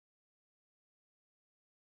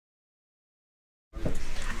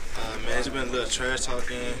it's been a little trash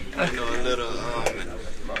talking, a little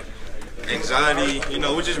anxiety.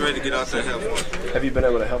 We're just ready to get out there and have fun. Have you been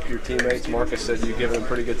able to help your teammates? Marcus said you've given a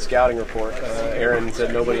pretty good scouting report. Aaron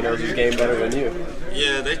said nobody knows his game better than you.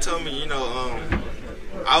 Yeah, they told me,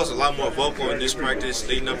 I was a lot more vocal in this practice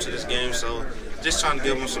leading up to this game, so just trying to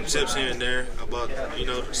give them some tips here and there about,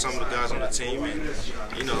 some of the guys on the team and,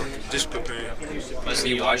 just preparing.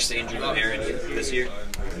 Wesley, you watched the injury with Aaron this year?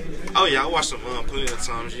 Oh, yeah, I watched them plenty of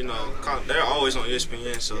times, They're always on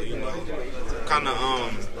ESPN, so,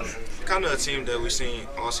 kind of a team that we've seen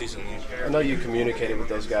all season long. I know you communicated with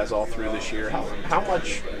those guys all through this year. How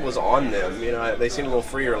much was on them? They seemed a little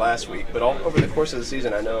freer last week, but all over the course of the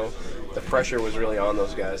season, I know the pressure was really on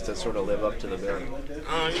those guys to sort of live up to the bill.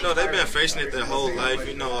 They've been facing it their whole life.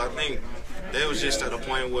 I think they was just at a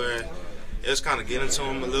point where it was kind of getting to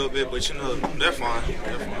them a little bit, but they're fine.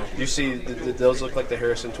 You see, did those look like the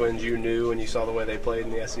Harrison twins you knew when you saw the way they played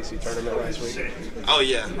in the SEC tournament last week? Oh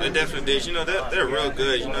yeah, they definitely did. They're real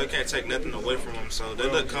good. You can't take nothing away from them, so they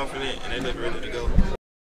look confident and they look ready to go.